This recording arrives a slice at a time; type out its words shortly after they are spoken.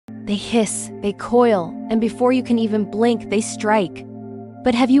They hiss, they coil, and before you can even blink, they strike.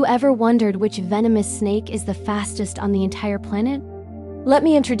 But have you ever wondered which venomous snake is the fastest on the entire planet? Let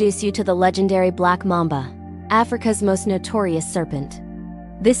me introduce you to the legendary Black Mamba, Africa's most notorious serpent.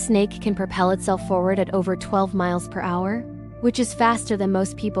 This snake can propel itself forward at over 12 miles per hour, which is faster than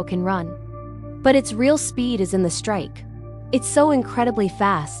most people can run. But its real speed is in the strike. It's so incredibly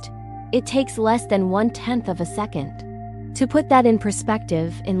fast, it takes less than 1/10 of a second. To put that in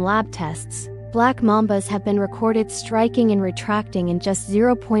perspective, in lab tests, Black Mambas have been recorded striking and retracting in just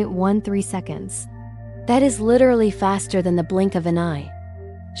 0.13 seconds. That is literally faster than the blink of an eye.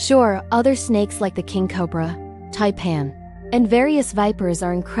 Sure, other snakes like the king cobra, taipan, and various vipers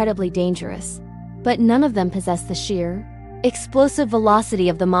are incredibly dangerous, but none of them possess the sheer, explosive velocity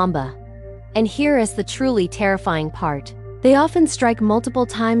of the mamba. And here is the truly terrifying part. They often strike multiple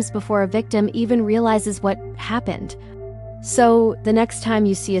times before a victim even realizes what happened. So, the next time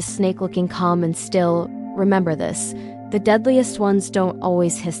you see a snake looking calm and still, remember this: the deadliest ones don't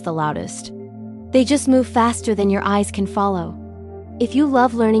always hiss the loudest. They just move faster than your eyes can follow. If you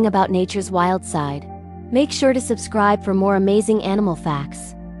love learning about nature's wild side, make sure to subscribe for more amazing animal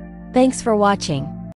facts. Thanks for watching.